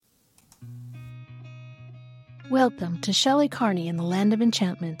Welcome to Shelley Carney in the Land of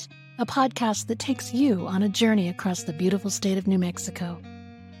Enchantment, a podcast that takes you on a journey across the beautiful state of New Mexico.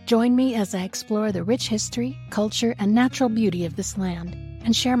 Join me as I explore the rich history, culture, and natural beauty of this land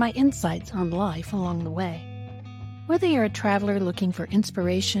and share my insights on life along the way. Whether you're a traveler looking for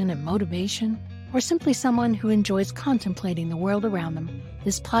inspiration and motivation, or simply someone who enjoys contemplating the world around them,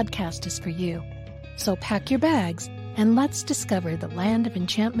 this podcast is for you. So pack your bags and let's discover the Land of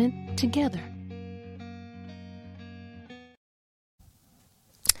Enchantment together.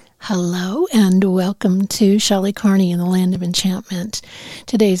 Hello and welcome to Shelley Carney in the Land of Enchantment.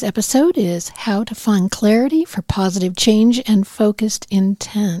 Today's episode is How to Find Clarity for Positive Change and Focused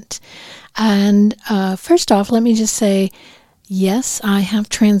Intent. And first off, let me just say, yes, I have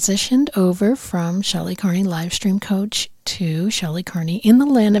transitioned over from Shelley Carney Livestream Coach to Shelley Carney in the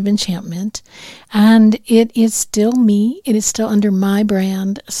Land of Enchantment, and it is still me. It is still under my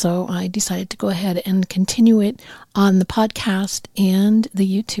brand, so I decided to go ahead and continue it on the podcast and the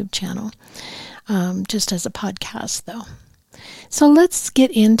YouTube channel, just as a podcast, though. So let's get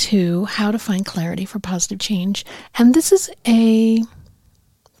into how to find clarity for positive change, and this is a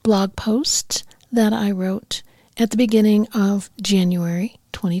blog post that I wrote at the beginning of January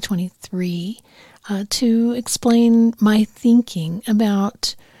 2023 to explain my thinking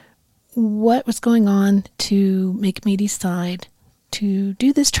about what was going on to make me decide to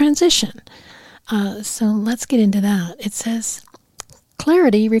do this transition. So let's get into that. It says,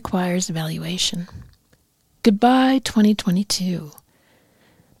 clarity requires evaluation. Goodbye 2022.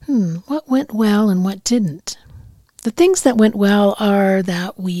 What went well and what didn't? The things that went well are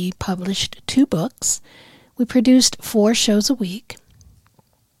that we published 2 books. We produced 4 shows a week,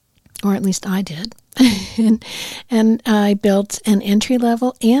 or at least I did, and I built an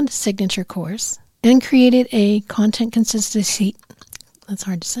entry-level and signature course and created a content consistency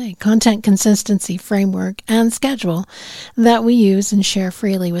framework and schedule that we use and share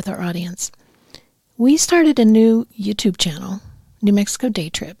freely with our audience. We started a new YouTube channel, New Mexico Day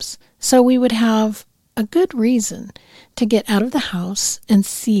Trips, so we would have a good reason to get out of the house and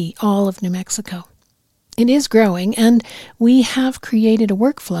see all of New Mexico. It is growing, and we have created a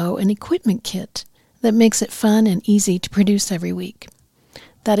workflow and equipment kit that makes it fun and easy to produce every week.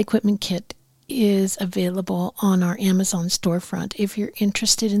 That equipment kit is available on our Amazon storefront if you're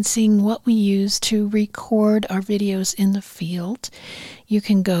interested in seeing what we use to record our videos in the field. You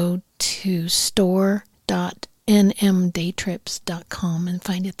can go to store.nmdaytrips.com and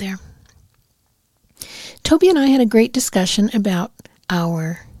find it there. Toby and I had a great discussion about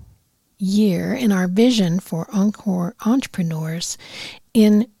our year and our vision for Encore entrepreneurs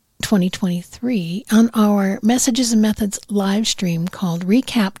in 2023 on our Messages and Methods live stream called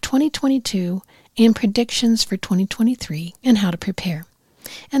Recap 2022 and Predictions for 2023 and How to Prepare.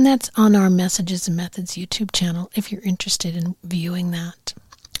 And that's on our Messages and Methods YouTube channel if you're interested in viewing that.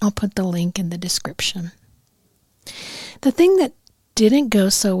 I'll put the link in the description. The thing that didn't go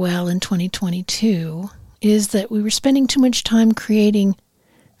so well in 2022 is that we were spending too much time creating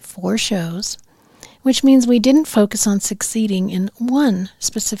 4 shows, which means we didn't focus on succeeding in one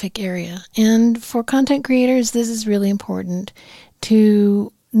specific area. And for content creators, this is really important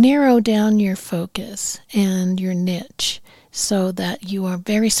to narrow down your focus and your niche so that you are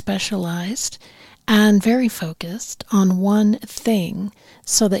very specialized and very focused on one thing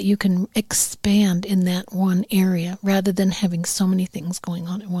so that you can expand in that one area rather than having so many things going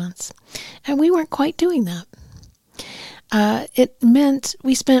on at once. And we weren't quite doing that. It meant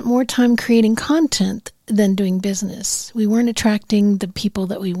we spent more time creating content than doing business. We weren't attracting the people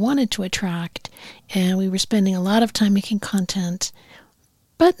that we wanted to attract, and we were spending a lot of time making content,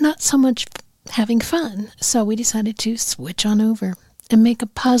 but not so much having fun. So we decided to switch on over and make a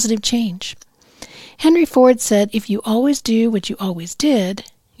positive change. Henry Ford said, if you always do what you always did,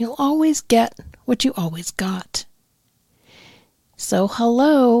 you'll always get what you always got. So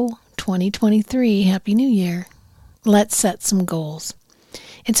hello, 2023, Happy New Year. Let's set some goals.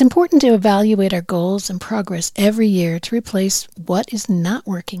 It's important to evaluate our goals and progress every year to replace what is not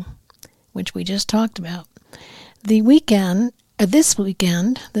working, which we just talked about. This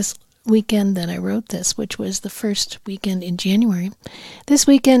weekend that I wrote this, which was the first weekend in January, this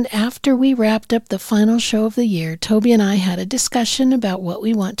weekend after we wrapped up the final show of the year, Toby and I had a discussion about what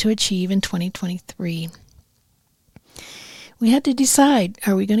we want to achieve in 2023. We had to decide,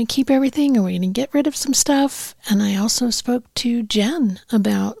 are we going to keep everything? Are we going to get rid of some stuff? And I also spoke to Jen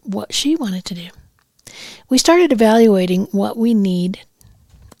about what she wanted to do. We started evaluating what we need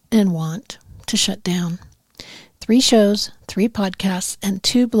and want to shut down. 3 shows, 3 podcasts, and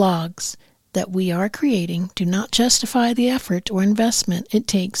 2 blogs that we are creating do not justify the effort or investment it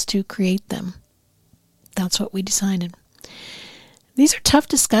takes to create them. that's what we decided. These are tough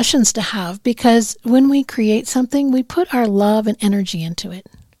discussions to have because when we create something, we put our love and energy into it.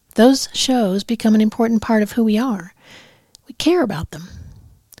 Those shows become an important part of who we are. We care about them.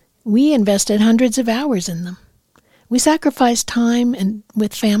 We invested hundreds of hours in them. We sacrificed time and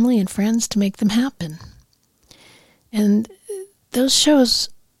with family and friends to make them happen. And those shows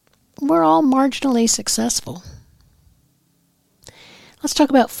were all marginally successful. Let's talk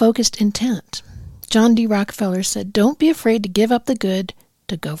about focused intent. John D. Rockefeller said, "Don't be afraid to give up the good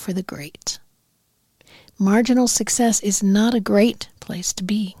to go for the great." Marginal success is not a great place to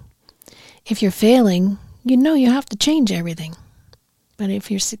be. If you're failing, you know you have to change everything. But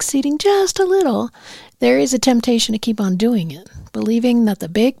if you're succeeding just a little, there is a temptation to keep on doing it, believing that the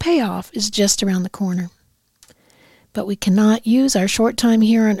big payoff is just around the corner. But we cannot use our short time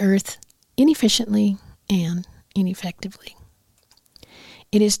here on earth inefficiently and ineffectively.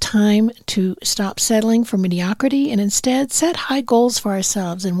 It is time to stop settling for mediocrity and instead set high goals for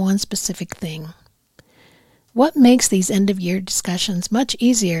ourselves in one specific thing. What makes these end-of-year discussions much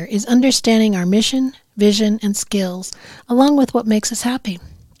easier is understanding our mission, vision, and skills, along with what makes us happy.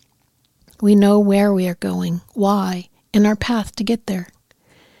 We know where we are going, why, and our path to get there.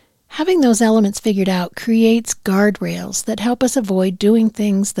 Having those elements figured out creates guardrails that help us avoid doing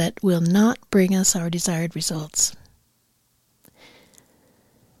things that will not bring us our desired results.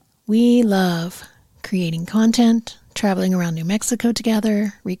 We love creating content, traveling around New Mexico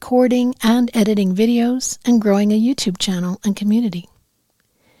together, recording and editing videos, and growing a YouTube channel and community.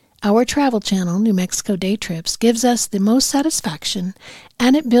 Our travel channel, New Mexico Day Trips, gives us the most satisfaction,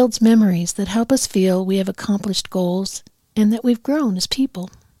 and it builds memories that help us feel we have accomplished goals and that we've grown as people.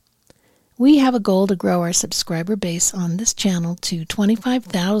 We have a goal to grow our subscriber base on this channel to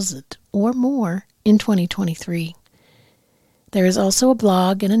 25,000 or more in 2023. There is also a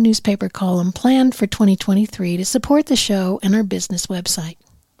blog and a newspaper column planned for 2023 to support the show and our business website.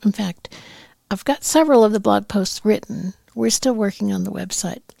 In fact, I've got several of the blog posts written. We're still working on the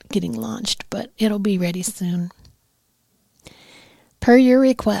website getting launched, but it'll be ready soon. Per your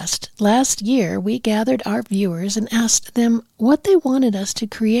request, last year we gathered our viewers and asked them what they wanted us to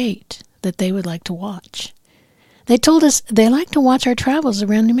create that they would like to watch. They told us they like to watch our travels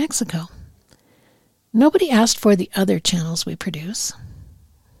around New Mexico. Nobody asked for the other channels we produce,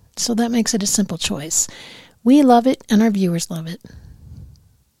 so that makes it a simple choice. We love it, and our viewers love it.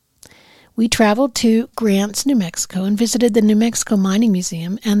 We traveled to Grants, New Mexico, and visited the New Mexico Mining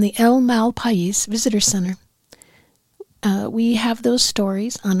Museum and the El Malpais Visitor Center. We have those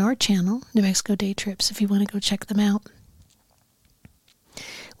stories on our channel, New Mexico Day Trips, if you want to go check them out.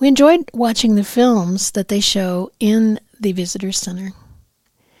 We enjoyed watching the films that they show in the Visitor Center.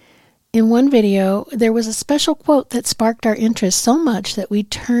 In one video, there was a special quote that sparked our interest so much that we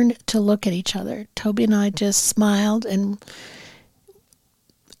turned to look at each other. Toby and I just smiled and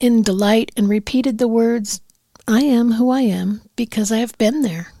in delight and repeated the words, "I am who I am because I have been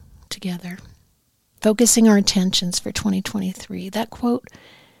there," together. Focusing our attentions for 2023. That quote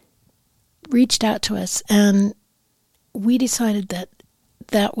reached out to us, and we decided that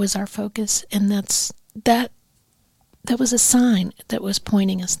that was our focus, and that was a sign that was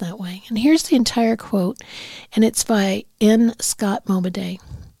pointing us that way. And here's the entire quote, and it's by N. Scott Momaday.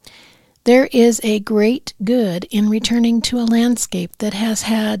 "There is a great good in returning to a landscape that has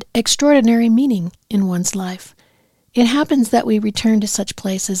had extraordinary meaning in one's life. It happens that we return to such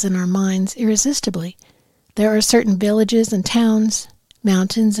places in our minds irresistibly. There are certain villages and towns,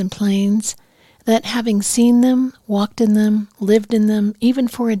 mountains and plains, that having seen them, walked in them, lived in them, even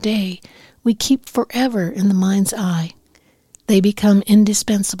for a day, we keep forever in the mind's eye. They become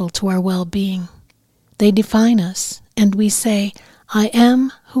indispensable to our well-being. They define us, and we say, 'I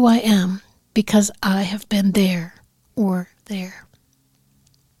am who I am because I have been there or there.'"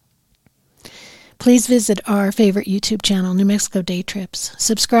 Please visit our favorite YouTube channel, New Mexico Day Trips.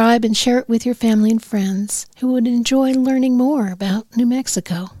 Subscribe and share it with your family and friends who would enjoy learning more about New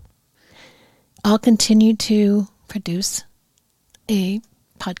Mexico. I'll continue to produce a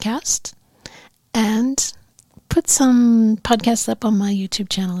podcast and put some podcasts up on my YouTube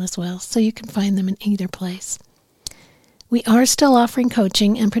channel as well, so you can find them in either place. We are still offering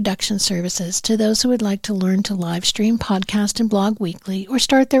coaching and production services to those who would like to learn to live stream, podcast, and blog weekly, or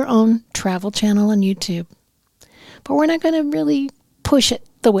start their own travel channel on YouTube. But we're not going to really push it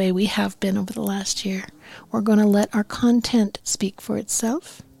the way we have been over the last year. We're going to let our content speak for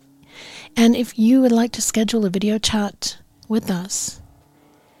itself. And if you would like to schedule a video chat with us,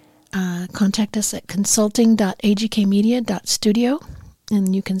 contact us at consulting.agkmedia.studio,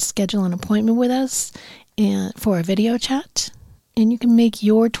 and you can schedule an appointment with us for a video chat. and you can make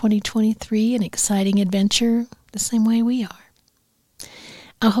your 2023 an exciting adventure the same way we are.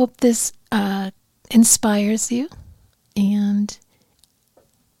 I hope this inspires you and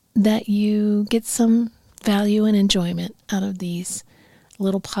that you get some value and enjoyment out of these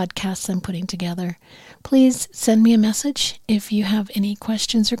little podcasts I'm putting together. Please send me a message if you have any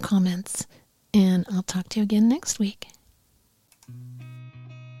questions or comments, and I'll talk to you again next week.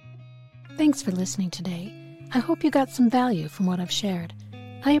 Thanks for listening today. I hope you got some value from what I've shared.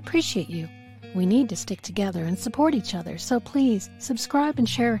 I appreciate you. We need to stick together and support each other, so please subscribe and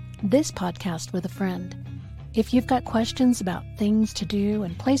share this podcast with a friend. If you've got questions about things to do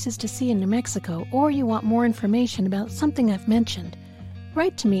and places to see in New Mexico, or you want more information about something I've mentioned,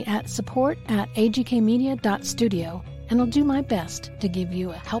 write to me at support@agkmedia.studio, and I'll do my best to give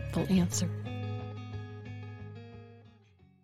you a helpful answer.